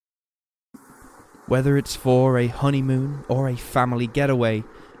Whether it's for a honeymoon or a family getaway,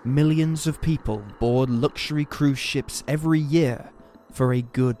 millions of people board luxury cruise ships every year for a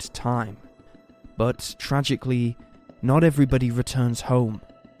good time. But tragically, not everybody returns home.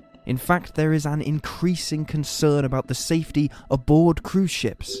 In fact, there is an increasing concern about the safety aboard cruise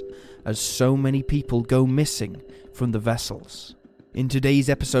ships, as so many people go missing from the vessels. In today's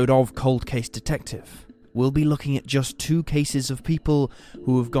episode of Cold Case Detective, we'll be looking at just 2 cases of people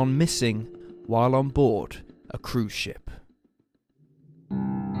who have gone missing while on board a cruise ship.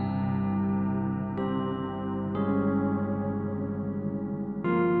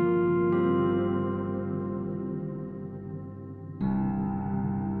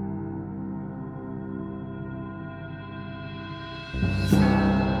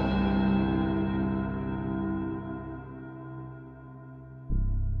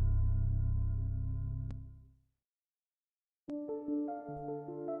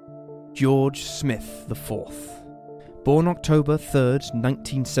 George Smith IV. Born October 3rd,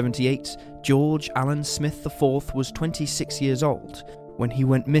 1978, George Allen Smith IV was 26 years old when he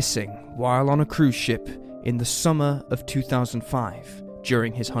went missing while on a cruise ship in the summer of 2005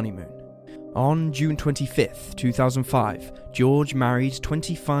 during his honeymoon. On June 25th, 2005, George married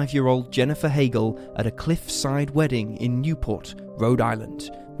 25-year-old Jennifer Hagel at a cliffside wedding in Newport, Rhode Island,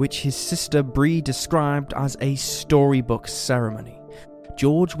 which his sister Bree described as a storybook ceremony.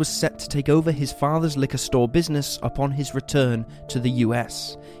 George was set to take over his father's liquor store business upon his return to the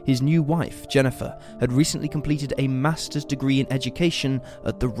US. His new wife, Jennifer, had recently completed a master's degree in education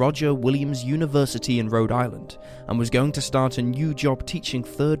at the Roger Williams University in Rhode Island and was going to start a new job teaching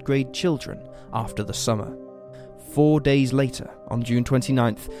 3rd grade children after the summer. 4 days later, on June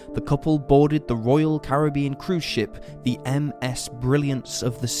 29th, the couple boarded the Royal Caribbean cruise ship, the MS Brilliance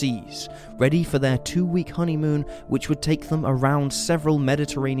of the Seas, ready for their 2-week honeymoon, which would take them around several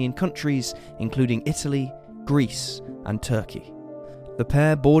Mediterranean countries, including Italy, Greece, and Turkey. The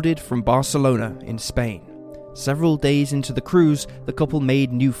pair boarded from Barcelona in Spain. Several days into the cruise, the couple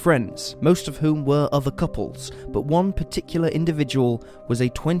made new friends, most of whom were other couples, but one particular individual was a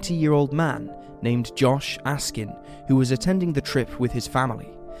 20-year-old man named Josh Askin, who was attending the trip with his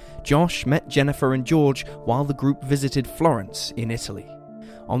family. Josh met Jennifer and George while the group visited Florence in Italy.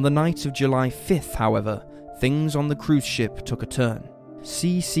 On the night of July 5th, however, things on the cruise ship took a turn.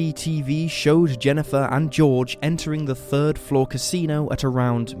 CCTV showed Jennifer and George entering the 3rd floor casino at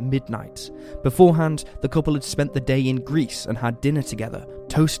around midnight. Beforehand, the couple had spent the day in Greece and had dinner together,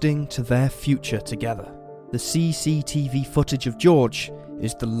 toasting to their future together. The CCTV footage of George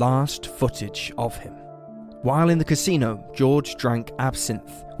is the last footage of him. While in the casino, George drank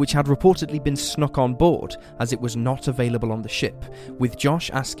absinthe, which had reportedly been snuck on board as it was not available on the ship, with Josh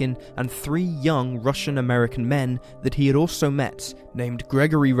Askin and 3 young Russian-American men that he had also met, named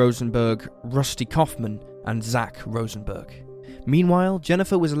Gregory Rosenberg, Rusty Kaufman, and Zach Rosenberg. Meanwhile,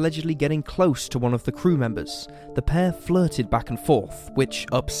 Jennifer was allegedly getting close to one of the crew members. The pair flirted back and forth, which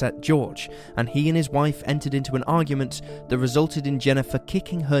upset George, and he and his wife entered into an argument that resulted in Jennifer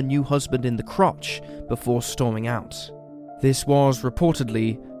kicking her new husband in the crotch before storming out. This was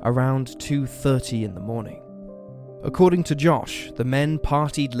reportedly around 2:30 in the morning. According to Josh, the men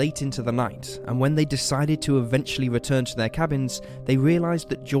partied late into the night, and when they decided to eventually return to their cabins, they realized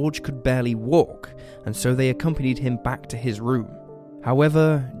that George could barely walk, and so they accompanied him back to his room.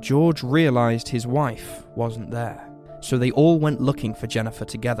 However, George realized his wife wasn't there, so they all went looking for Jennifer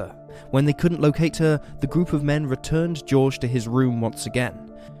together. When they couldn't locate her, the group of men returned George to his room once again.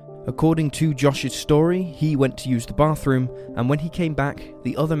 According to Josh's story, he went to use the bathroom, and when he came back,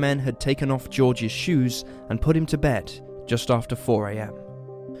 the other men had taken off George's shoes and put him to bed just after 4 a.m.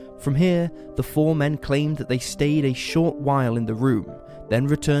 From here, the 4 men claimed that they stayed a short while in the room, then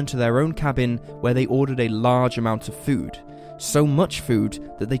returned to their own cabin where they ordered a large amount of food, so much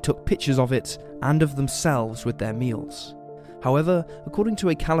food that they took pictures of it and of themselves with their meals. However, according to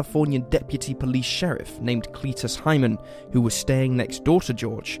a Californian deputy police sheriff named Cletus Hyman, who was staying next door to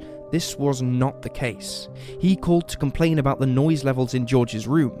George, this was not the case. He called to complain about the noise levels in George's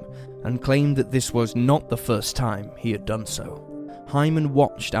room, and claimed that this was not the first time he had done so. Hyman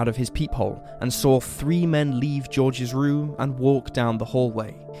watched out of his peephole and saw 3 men leave George's room and walk down the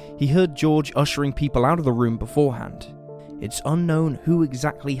hallway. He heard George ushering people out of the room beforehand. It's unknown who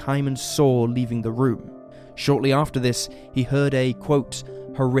exactly Hyman saw leaving the room. Shortly after this, he heard a, quote,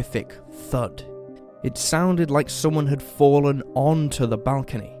 horrific thud. It sounded like someone had fallen onto the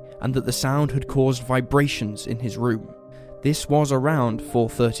balcony, and that the sound had caused vibrations in his room. This was around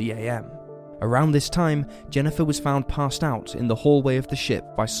 4:30 a.m. Around this time, Jennifer was found passed out in the hallway of the ship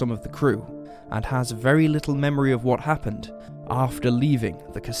by some of the crew, and has very little memory of what happened after leaving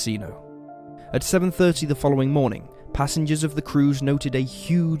the casino. At 7:30 the following morning, passengers of the cruise noted a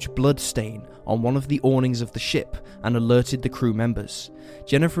huge blood stain on one of the awnings of the ship and alerted the crew members.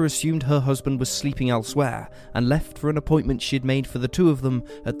 Jennifer assumed her husband was sleeping elsewhere and left for an appointment she'd made for the two of them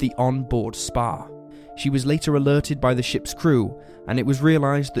at the on-board spa. She was later alerted by the ship's crew, and it was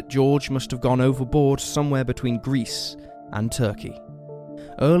realised that George must have gone overboard somewhere between Greece and Turkey.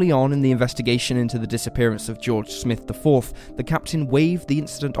 Early on in the investigation into the disappearance of George Smith IV, the captain waved the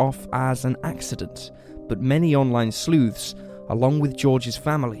incident off as an accident, but many online sleuths, along with George's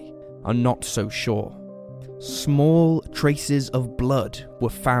family, are not so sure. Small traces of blood were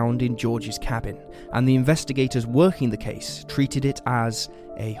found in George's cabin, and the investigators working the case treated it as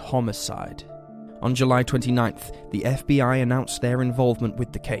a homicide. On July 29th, the FBI announced their involvement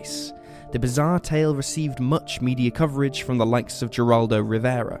with the case. The bizarre tale received much media coverage from the likes of Geraldo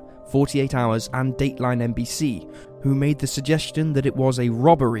Rivera, 48 Hours and Dateline NBC, who made the suggestion that it was a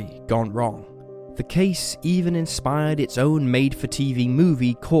robbery gone wrong. The case even inspired its own made-for-TV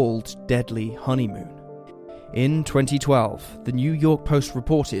movie called Deadly Honeymoon. In 2012, the New York Post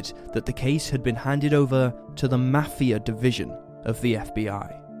reported that the case had been handed over to the Mafia Division of the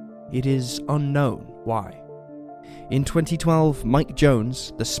FBI. It is unknown why. In 2012, Mike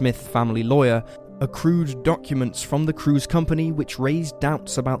Jones, the Smith family lawyer, accrued documents from the cruise company which raised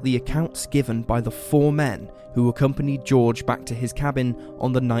doubts about the accounts given by the 4 men who accompanied George back to his cabin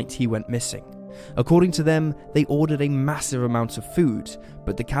on the night he went missing. According to them, they ordered a massive amount of food,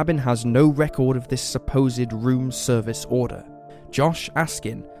 but the cabin has no record of this supposed room service order. Josh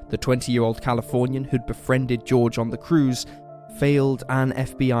Askin, the 20-year-old Californian who'd befriended George on the cruise, failed an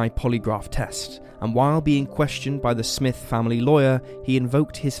FBI polygraph test, and while being questioned by the Smith family lawyer, he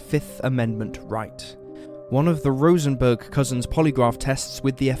invoked his Fifth Amendment right. One of the Rosenberg cousins' polygraph tests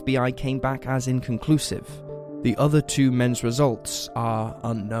with the FBI came back as inconclusive. The other 2 men's results are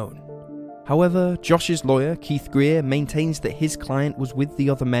unknown. However, Josh's lawyer, Keith Greer, maintains that his client was with the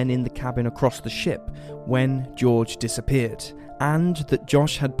other men in the cabin across the ship when George disappeared, and that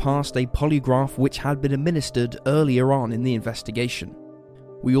Josh had passed a polygraph which had been administered earlier on in the investigation.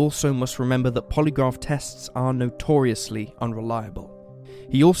 We also must remember that polygraph tests are notoriously unreliable.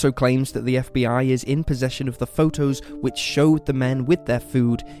 He also claims that the FBI is in possession of the photos which showed the men with their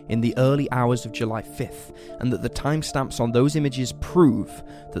food in the early hours of July 5th, and that the timestamps on those images prove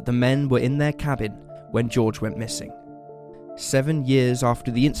that the men were in their cabin when George went missing. 7 years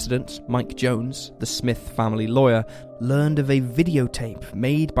after the incident, Mike Jones, the Smith family lawyer, learned of a videotape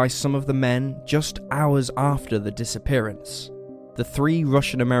made by some of the men just hours after the disappearance. The 3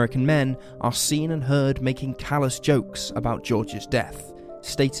 Russian-American men are seen and heard making callous jokes about George's death,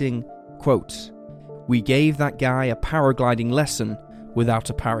 stating, quote, "We gave that guy a paragliding lesson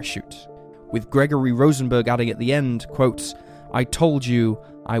without a parachute," with Gregory Rosenberg adding at the end, quote, "I told you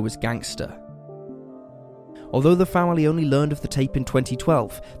I was gangster." Although the family only learned of the tape in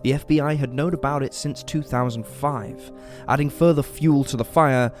 2012, the FBI had known about it since 2005. Adding further fuel to the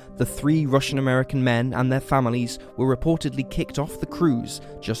fire, the 3 Russian-American men and their families were reportedly kicked off the cruise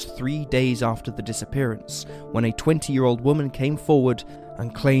just 3 days after the disappearance, when a 20-year-old woman came forward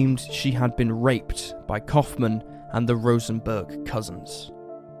and claimed she had been raped by Kaufman and the Rosenberg cousins.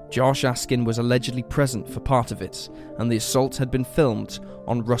 Josh Askin was allegedly present for part of it, and the assault had been filmed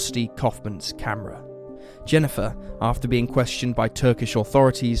on Rusty Kaufman's camera. Jennifer, after being questioned by Turkish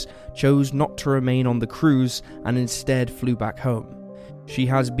authorities, chose not to remain on the cruise and instead flew back home. She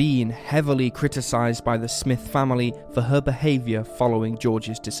has been heavily criticised by the Smith family for her behaviour following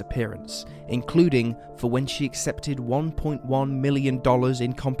George's disappearance, including for when she accepted $1.1 million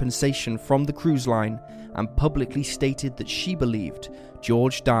in compensation from the cruise line and publicly stated that she believed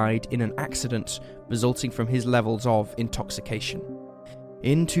George died in an accident resulting from his levels of intoxication.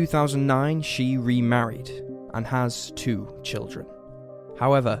 In 2009, she remarried and has 2 children.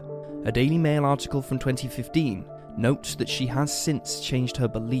 However, a Daily Mail article from 2015 notes that she has since changed her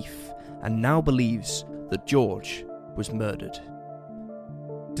belief and now believes that George was murdered.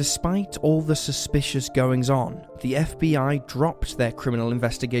 Despite all the suspicious goings-on, the FBI dropped their criminal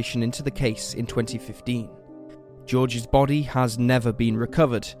investigation into the case in 2015. George's body has never been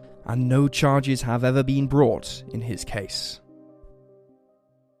recovered, and no charges have ever been brought in his case.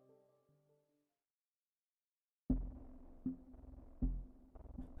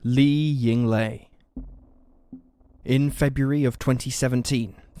 Li Yinglei. In February of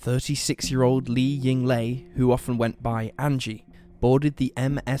 2017, 36-year-old Li Yinglei, who often went by Angie, boarded the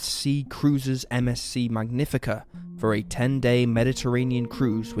MSC Cruises MSC Magnifica for a 10-day Mediterranean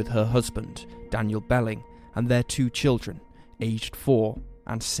cruise with her husband, Daniel Belling, and their 2 children, aged 4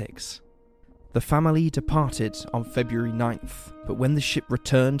 and 6. The family departed on February 9th, but when the ship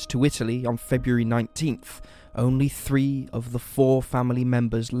returned to Italy on February 19th, only 3 of the 4 family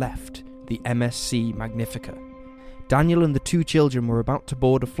members left the MSC Magnifica. Daniel and the 2 children were about to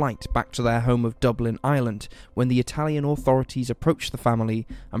board a flight back to their home of Dublin, Ireland, when the Italian authorities approached the family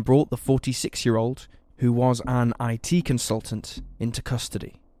and brought the 46-year-old, who was an IT consultant, into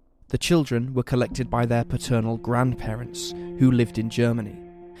custody. The children were collected by their paternal grandparents, who lived in Germany.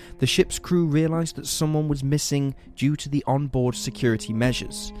 The ship's crew realised that someone was missing due to the onboard security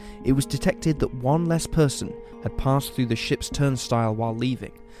measures. It was detected that 1 less person had passed through the ship's turnstile while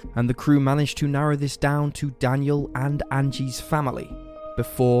leaving, and the crew managed to narrow this down to Daniel and Angie's family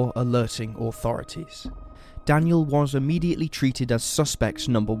before alerting authorities. Daniel was immediately treated as suspect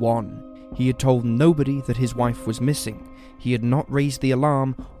number 1. He had told nobody that his wife was missing. He had not raised the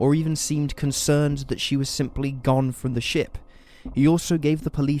alarm or even seemed concerned that she was simply gone from the ship. He also gave the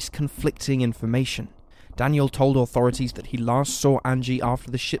police conflicting information. Daniel told authorities that he last saw Angie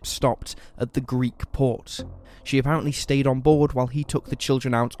after the ship stopped at the Greek port. She apparently stayed on board while he took the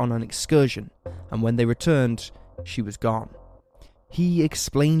children out on an excursion, and when they returned, she was gone. He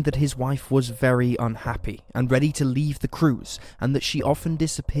explained that his wife was very unhappy and ready to leave the cruise, and that she often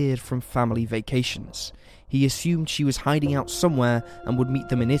disappeared from family vacations. He assumed she was hiding out somewhere and would meet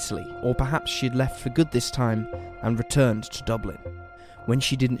them in Italy, or perhaps she had left for good this time and returned to Dublin. When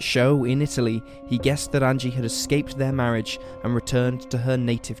she didn't show in Italy, he guessed that Angie had escaped their marriage and returned to her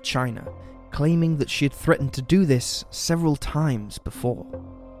native China, claiming that she had threatened to do this several times before.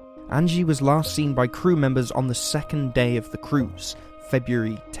 Angie was last seen by crew members on the 2nd day of the cruise,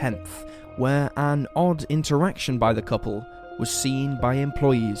 February 10th, where an odd interaction by the couple was seen by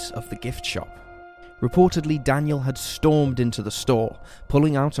employees of the gift shop. Reportedly, Daniel had stormed into the store,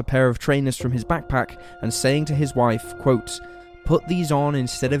 pulling out a pair of trainers from his backpack and saying to his wife, quote, "Put these on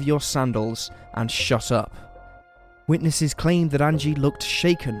instead of your sandals and shut up." Witnesses claimed that Angie looked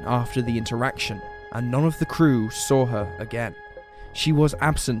shaken after the interaction, and none of the crew saw her again. She was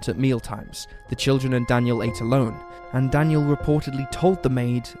absent at mealtimes. The children and Daniel ate alone, and Daniel reportedly told the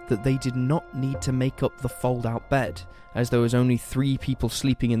maid that they did not need to make up the fold-out bed, as there was only 3 people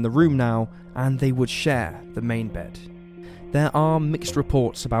sleeping in the room now, and they would share the main bed. There are mixed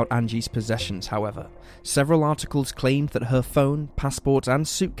reports about Angie's possessions, however. Several articles claimed that her phone, passport and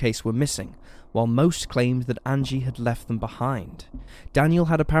suitcase were missing, while most claimed that Angie had left them behind. Daniel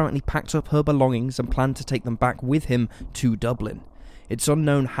had apparently packed up her belongings and planned to take them back with him to Dublin. It's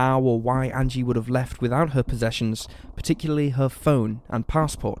unknown how or why Angie would have left without her possessions, particularly her phone and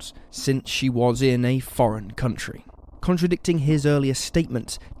passport, since she was in a foreign country. Contradicting his earlier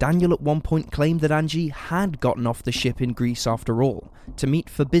statement, Daniel at one point claimed that Angie had gotten off the ship in Greece after all, to meet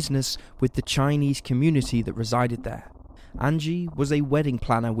for business with the Chinese community that resided there. Angie was a wedding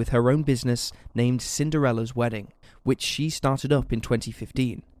planner with her own business named Cinderella's Wedding, which she started up in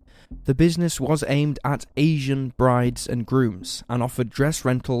 2015. The business was aimed at Asian brides and grooms, and offered dress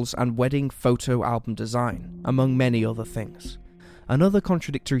rentals and wedding photo album design, among many other things. Another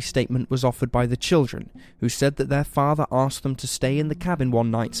contradictory statement was offered by the children, who said that their father asked them to stay in the cabin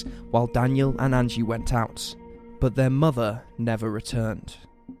one night while Daniel and Angie went out, but their mother never returned.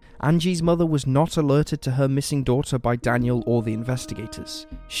 Angie's mother was not alerted to her missing daughter by Daniel or the investigators.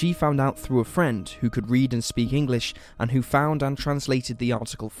 She found out through a friend who could read and speak English and who found and translated the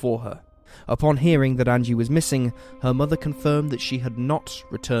article for her. Upon hearing that Angie was missing, her mother confirmed that she had not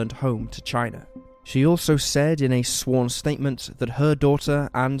returned home to China. She also said in a sworn statement that her daughter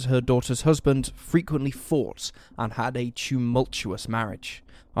and her daughter's husband frequently fought and had a tumultuous marriage.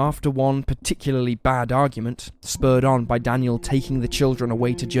 After one particularly bad argument, spurred on by Daniel taking the children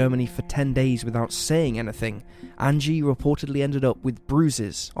away to Germany for 10 days without saying anything, Angie reportedly ended up with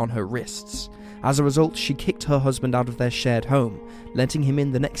bruises on her wrists. As a result, she kicked her husband out of their shared home, letting him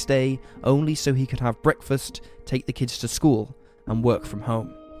in the next day only so he could have breakfast, take the kids to school, and work from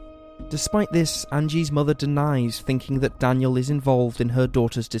home. Despite this, Angie's mother denies thinking that Daniel is involved in her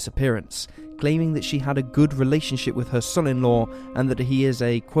daughter's disappearance, claiming that she had a good relationship with her son-in-law and that he is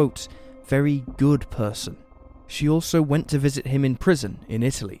a, quote, very good person. She also went to visit him in prison in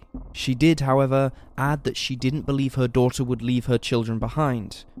Italy. She did, however, add that she didn't believe her daughter would leave her children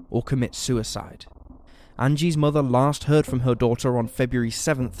behind or commit suicide. Angie's mother last heard from her daughter on February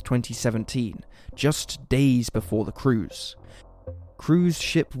 7th, 2017, just days before the cruise. Cruise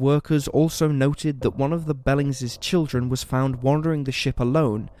ship workers also noted that one of the Bellings' children was found wandering the ship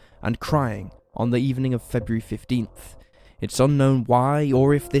alone and crying on the evening of February 15th. It's unknown why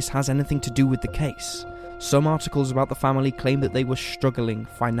or if this has anything to do with the case. Some articles about the family claim that they were struggling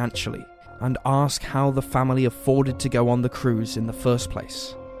financially and ask how the family afforded to go on the cruise in the first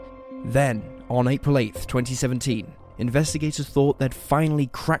place. Then, On April 8th, 2017, investigators thought they'd finally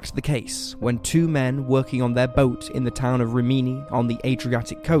cracked the case when two men working on their boat in the town of Rimini on the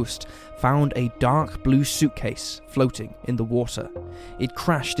Adriatic coast found a dark blue suitcase floating in the water. It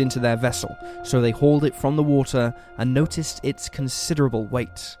crashed into their vessel, so they hauled it from the water and noticed its considerable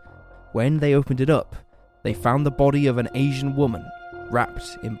weight. When they opened it up, they found the body of an Asian woman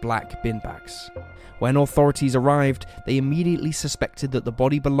wrapped in black bin bags. When authorities arrived, they immediately suspected that the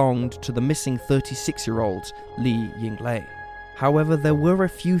body belonged to the missing 36-year-old Li Yinglei. However, there were a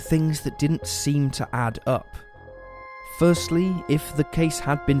few things that didn't seem to add up. Firstly, if the case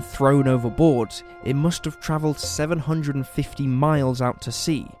had been thrown overboard, it must have travelled 750 miles out to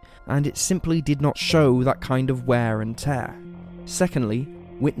sea, and it simply did not show that kind of wear and tear. Secondly,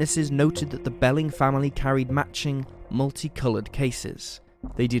 witnesses noted that the Belling family carried matching, multicoloured cases.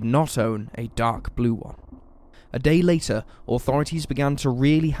 They did not own a dark blue one. A day later, authorities began to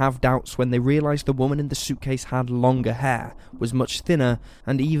really have doubts when they realised the woman in the suitcase had longer hair, was much thinner,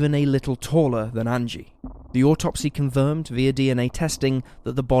 and even a little taller than Angie. The autopsy confirmed via DNA testing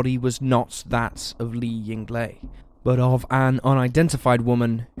that the body was not that of Li Yinglei, but of an unidentified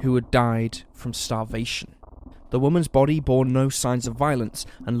woman who had died from starvation. The woman's body bore no signs of violence,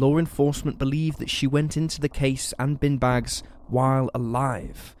 and law enforcement believed that she went into the case and bin bags while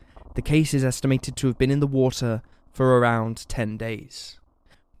alive. The case is estimated to have been in the water for around 10 days.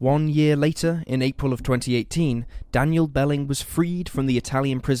 1 year later, in April of 2018, Daniel Belling was freed from the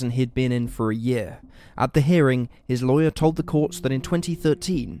Italian prison he'd been in for a year. At the hearing, his lawyer told the courts that in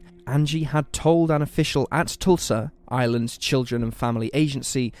 2013, Angie had told an official at Tulsa, Ireland's Children and Family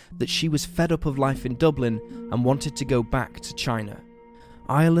Agency, that she was fed up of life in Dublin and wanted to go back to China.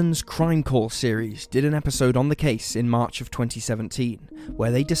 Ireland's Crime Call series did an episode on the case in March of 2017,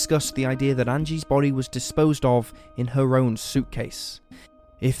 where they discussed the idea that Angie's body was disposed of in her own suitcase.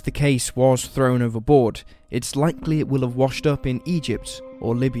 If the case was thrown overboard, it's likely it will have washed up in Egypt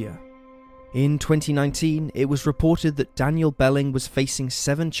or Libya. In 2019, it was reported that Daniel Belling was facing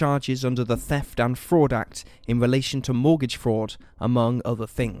 7 charges under the Theft and Fraud Act in relation to mortgage fraud, among other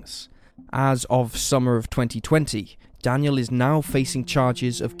things. As of summer of 2020, Daniel is now facing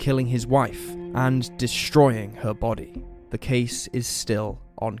charges of killing his wife and destroying her body. The case is still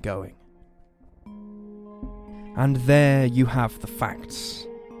ongoing. And there you have the facts.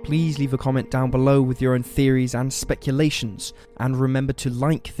 Please leave a comment down below with your own theories and speculations, and remember to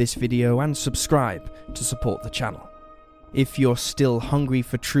like this video and subscribe to support the channel. If you're still hungry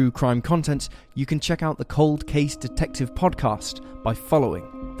for true crime content, you can check out the Cold Case Detective podcast by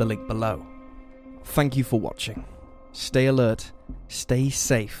following the link below. Thank you for watching. Stay alert, stay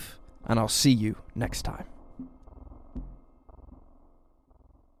safe, and I'll see you next time.